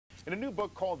In a new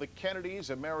book called The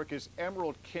Kennedys, America's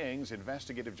Emerald Kings,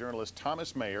 investigative journalist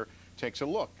Thomas Maier takes a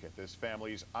look at this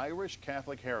family's Irish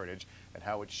Catholic heritage and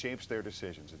how it shapes their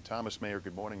decisions. And Thomas Maier,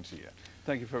 good morning to you.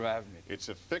 Thank you for having me. It's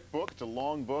a thick book, it's a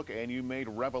long book, and you made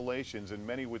revelations, and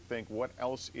many would think, what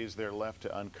else is there left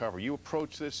to uncover? You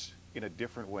approach this in a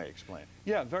different way. Explain.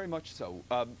 Yeah, very much so.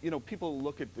 You know, people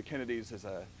look at the Kennedys as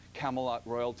a Camelot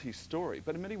royalty story,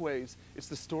 but in many ways, it's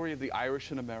the story of the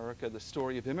Irish in America, the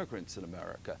story of immigrants in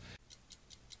America.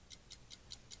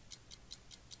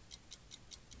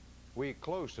 We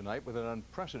close tonight with an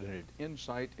unprecedented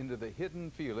insight into the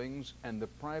hidden feelings and the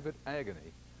private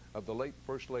agony of the late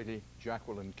First Lady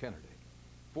Jacqueline Kennedy.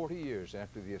 40 years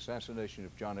after the assassination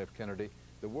of John F. Kennedy,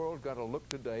 the world got a look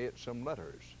today at some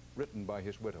letters written by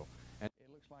his widow. And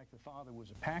it looks like the father was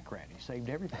a pack rat. He saved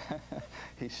everything.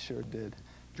 He sure did.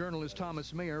 Journalist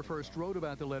Thomas Maier first wrote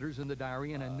about the letters in the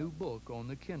diary in a new book on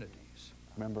the Kennedys.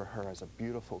 Remember her as a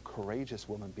beautiful, courageous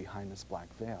woman behind this black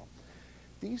veil.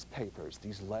 These papers,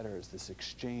 these letters, this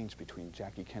exchange between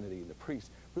Jackie Kennedy and the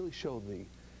priest really show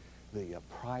the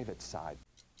private side.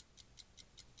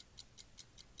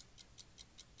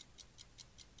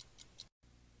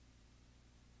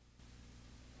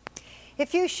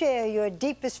 If you share your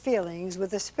deepest feelings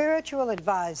with a spiritual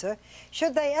advisor,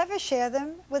 should they ever share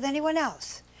them with anyone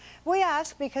else? We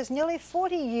ask because nearly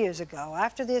 40 years ago,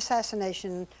 after the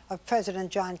assassination of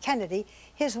President John Kennedy,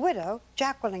 his widow,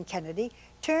 Jacqueline Kennedy,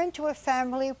 turned to a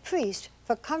family priest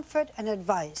for comfort and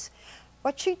advice.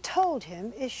 What she told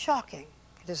him is shocking.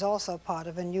 It is also part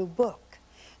of a new book.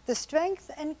 The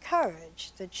strength and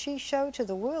courage that she showed to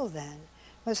the world then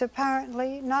was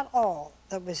apparently not all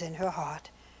that was in her heart.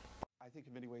 I think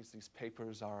in many ways these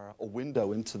papers are a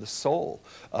window into the soul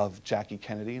of Jackie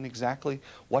Kennedy and exactly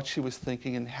what she was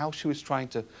thinking and how she was trying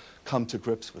to come to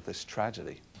grips with this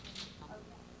tragedy.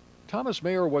 Thomas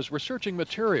Maier was researching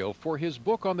material for his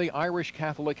book on the Irish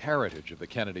Catholic heritage of the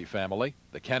Kennedy family,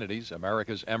 the Kennedys,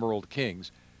 America's Emerald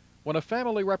Kings, when a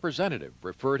family representative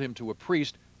referred him to a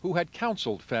priest who had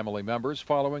counseled family members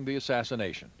following the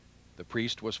assassination. The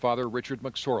priest was Father Richard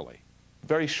McSorley.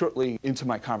 Very shortly into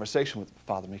my conversation with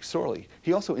Father McSorley,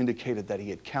 he also indicated that he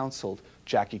had counseled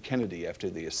Jackie Kennedy after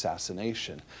the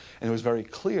assassination. And it was very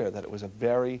clear that it was a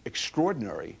very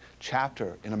extraordinary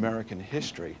chapter in American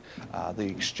history, the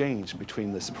exchange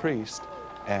between this priest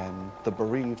and the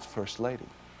bereaved First Lady.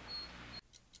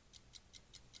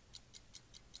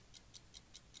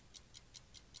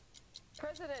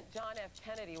 President John F.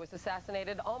 Kennedy was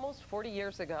assassinated almost 40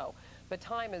 years ago, but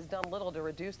time has done little to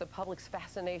reduce the public's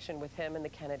fascination with him and the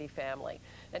Kennedy family.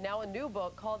 And now a new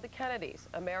book called The Kennedys,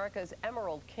 America's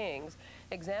Emerald Kings,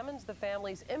 examines the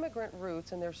family's immigrant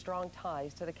roots and their strong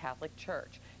ties to the Catholic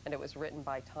Church. And it was written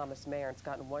by Thomas Maier and it's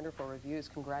gotten wonderful reviews.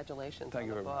 Congratulations on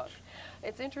the book. Much.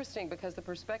 It's interesting because the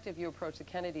perspective you approach the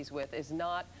Kennedys with is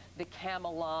not the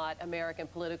Camelot American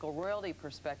political royalty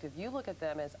perspective. You look at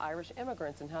them as Irish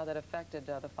immigrants and how that affected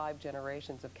the 5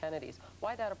 generations of Kennedys.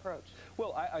 Why that approach?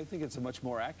 Well, I think it's a much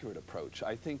more accurate approach.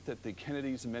 I think that the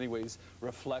Kennedys in many ways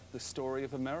reflect the story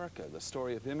of America, the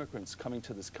story of immigrants coming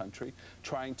to this country,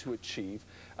 trying to achieve.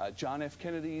 John F.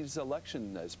 Kennedy's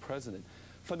election as president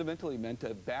fundamentally meant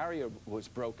a barrier was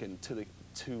broken to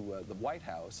the White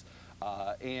House.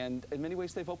 And in many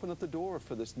ways, they've opened up the door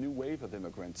for this new wave of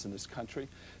immigrants in this country.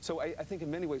 So I think in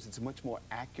many ways, it's a much more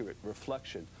accurate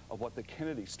reflection of what the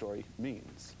Kennedy story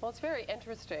means. Well, it's very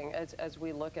interesting as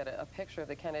we look at a picture of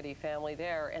the Kennedy family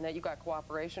there, and that you got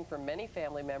cooperation from many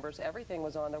family members. Everything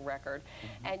was on the record,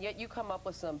 and yet you come up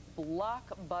with some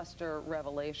blockbuster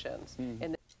revelations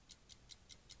in the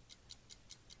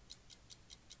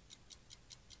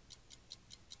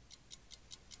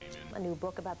A new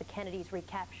book about the Kennedys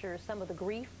recaptures some of the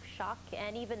grief, shock,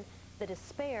 and even the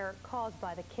despair caused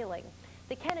by the killing.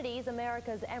 The Kennedys,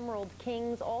 America's Emerald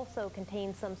Kings, also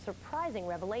contains some surprising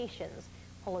revelations.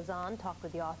 Holazan talked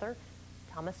with the author,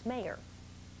 Thomas Maier.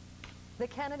 The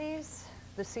Kennedys,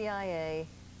 the CIA,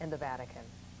 and the Vatican.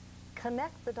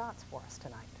 Connect the dots for us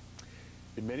tonight.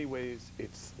 In many ways,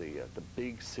 it's the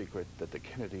big secret that the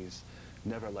Kennedys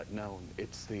never let known.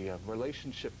 It's the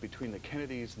relationship between the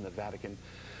Kennedys and the Vatican,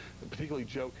 particularly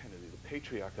Joe Kennedy, the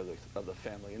patriarch of the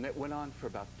family, and that went on for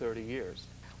about 30 years.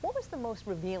 What was the most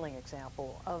revealing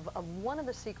example of one of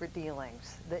the secret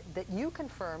dealings that you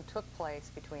confirmed took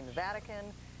place between the Vatican,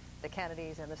 the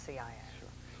Kennedys, and the CIA? Sure.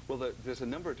 Well, there's a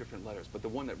number of different letters, but the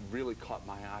one that really caught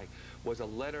my eye was a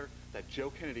letter that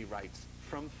Joe Kennedy writes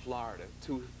from Florida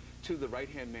to the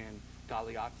right-hand man,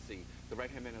 Galeazzi, the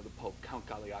right-hand man of the Pope, Count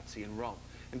Galeazzi in Rome.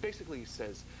 And basically he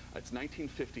says, it's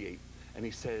 1958, and he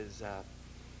says,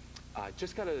 I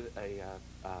just got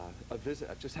a visit.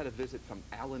 I've just had a visit from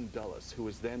Alan Dulles, who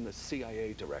was then the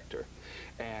CIA director,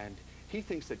 and he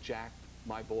thinks that Jack,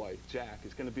 my boy Jack,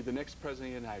 is going to be the next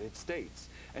president of the United States,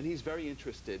 and he's very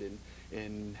interested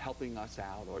in helping us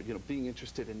out, or being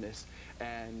interested in this.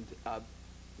 And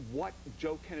what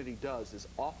Joe Kennedy does is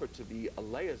offer to be a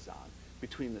liaison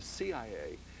between the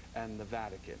CIA and the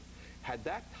Vatican. Had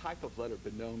that type of letter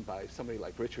been known by somebody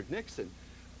like Richard Nixon,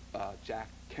 Jack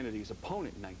Kennedy's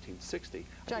opponent in 1960.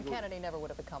 John Kennedy never would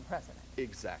have become president.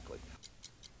 Exactly.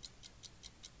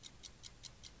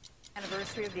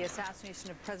 Anniversary of the assassination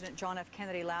of President John F.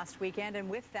 Kennedy last weekend, and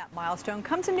with that milestone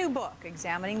comes a new book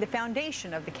examining the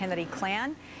foundation of the Kennedy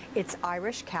clan, its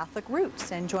Irish Catholic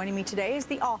roots. And joining me today is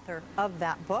the author of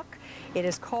that book. It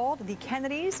is called The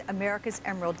Kennedys, America's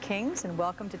Emerald Kings, and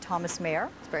welcome to Thomas Maier.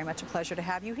 It's very much a pleasure to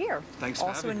have you here. Thanks for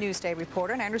Also having a me. Newsday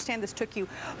reporter, and I understand this took you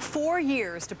 4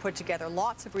 years to put together.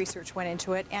 Lots of research went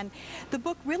into it, and the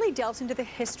book really delves into the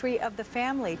history of the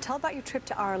family. Tell about your trip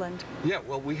to Ireland. Yeah,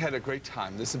 well, we had a great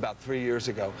time. This is about 3 years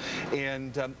ago.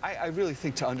 And I really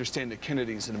think to understand the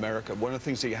Kennedys in America, one of the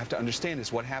things that you have to understand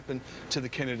is what happened to the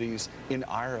Kennedys in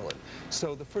Ireland.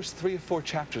 So the first 3 or 4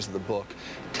 chapters of the book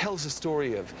tells the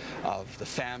story of the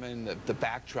famine, the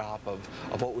backdrop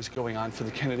of what was going on for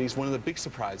the Kennedys. One of the big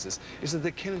surprises is that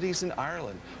the Kennedys in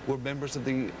Ireland were members of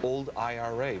the old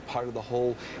IRA, part of the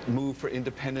whole move for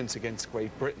independence against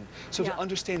Great Britain. So to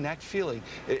understand that feeling,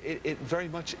 it very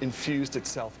much infused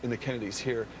itself in the Kennedys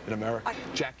here in America.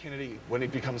 Jack Kennedy, when he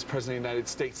becomes president of the United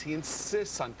States, he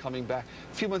insists on coming back.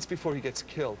 A few months before he gets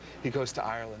killed, he goes to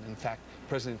Ireland. In fact,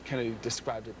 President Kennedy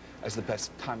described it as the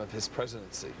best time of his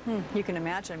presidency. You can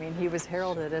imagine. I mean, he was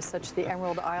heralded as such the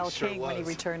Emerald Isle King when he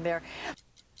returned there.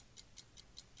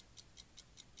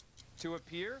 To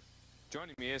appear,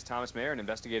 joining me is Thomas Maier, an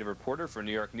investigative reporter for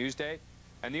New York Newsday,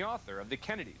 and the author of The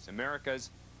Kennedys, America's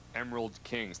Emerald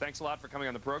Kings. Thanks a lot for coming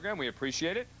on the program. We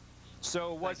appreciate it.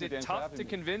 So was it tough to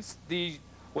convince the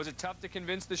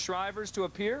Shrivers to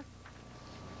appear?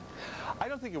 I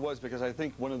don't think it was, because I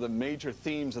think one of the major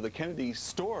themes of the Kennedy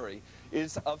story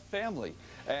is of family.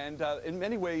 And in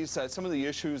many ways, some of the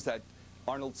issues that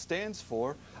Arnold stands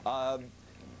for are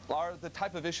the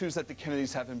type of issues that the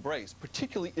Kennedys have embraced,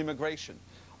 particularly immigration.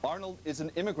 Arnold is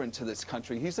an immigrant to this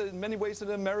country. He's in many ways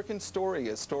an American story,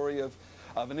 a story of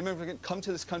an immigrant come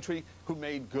to this country who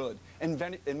made good. And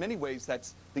in many ways,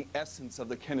 that's the essence of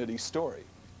the Kennedy story.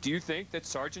 Do you think that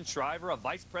Sergeant Shriver, a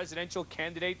vice presidential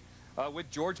candidate with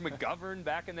George McGovern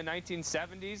back in the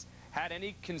 1970s, had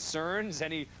any concerns,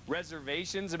 any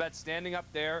reservations about standing up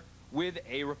there with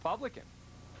a Republican?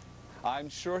 I'm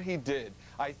sure he did.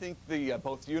 I think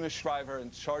both Eunice Shriver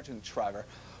and Sergeant Shriver,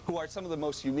 who are some of the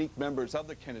most unique members of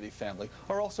the Kennedy family,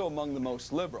 are also among the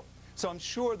most liberal. So I'm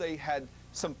sure they had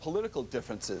some political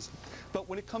differences. But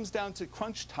when it comes down to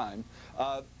crunch time,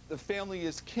 the family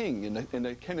is king in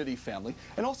the Kennedy family.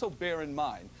 And also bear in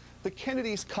mind, the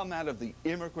Kennedys come out of the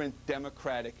immigrant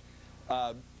Democratic,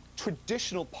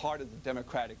 traditional part of the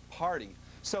Democratic Party.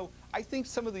 So I think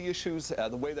some of the issues,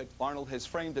 the way that Arnold has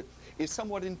framed it, is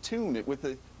somewhat in tune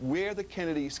with where the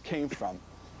Kennedys came from.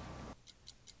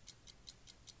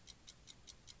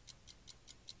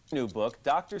 New book,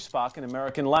 Dr. Spock in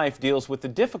American Life, deals with the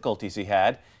difficulties he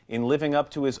had in living up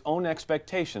to his own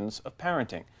expectations of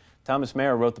parenting. Thomas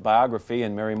Maier wrote the biography,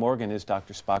 and Mary Morgan is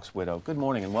Dr. Spock's widow. Good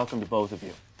morning, and welcome to both of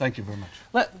you. Thank you very much.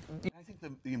 I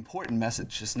think the important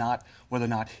message is not whether or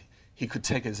not he could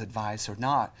take his advice or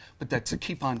not, but that to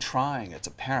keep on trying as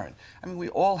a parent. I mean, we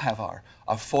all have our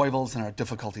foibles and our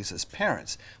difficulties as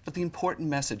parents, but the important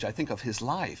message, I think, of his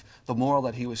life, the moral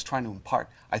that he was trying to impart,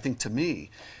 I think, to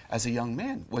me as a young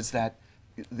man, was that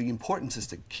the importance is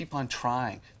to keep on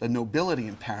trying. The nobility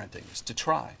in parenting is to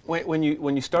try. When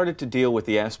you started to deal with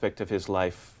the aspect of his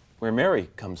life where Mary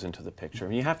comes into the picture,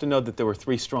 and you have to know that there were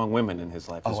 3 strong women in his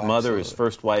life, his mother, his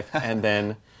first wife, and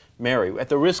then Mary. At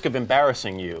the risk of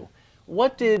embarrassing you,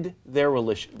 what did their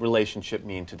relationship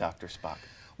mean to Dr. Spock?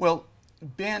 Well,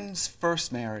 Ben's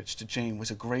first marriage to Jane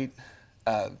was a great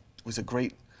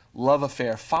love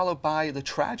affair, followed by the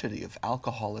tragedy of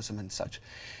alcoholism and such.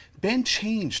 Ben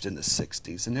changed in the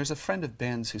 60s, and there's a friend of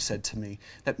Ben's who said to me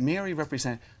that Mary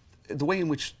represented the way in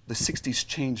which the 60s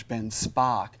changed Ben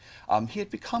Spock. He had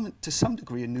become, to some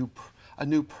degree, a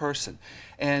new person.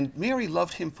 And Mary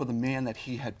loved him for the man that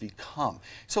he had become.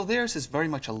 So theirs is very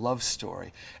much a love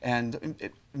story. And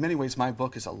in many ways, my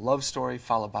book is a love story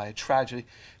followed by a tragedy,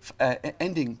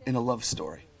 ending in a love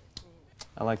story.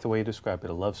 I like the way you describe it,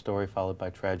 a love story followed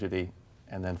by tragedy,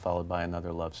 and then followed by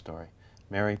another love story.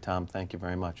 Mary, Tom, thank you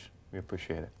very much. We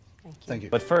appreciate it. Thank you.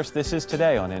 But first, this is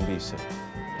Today on NBC.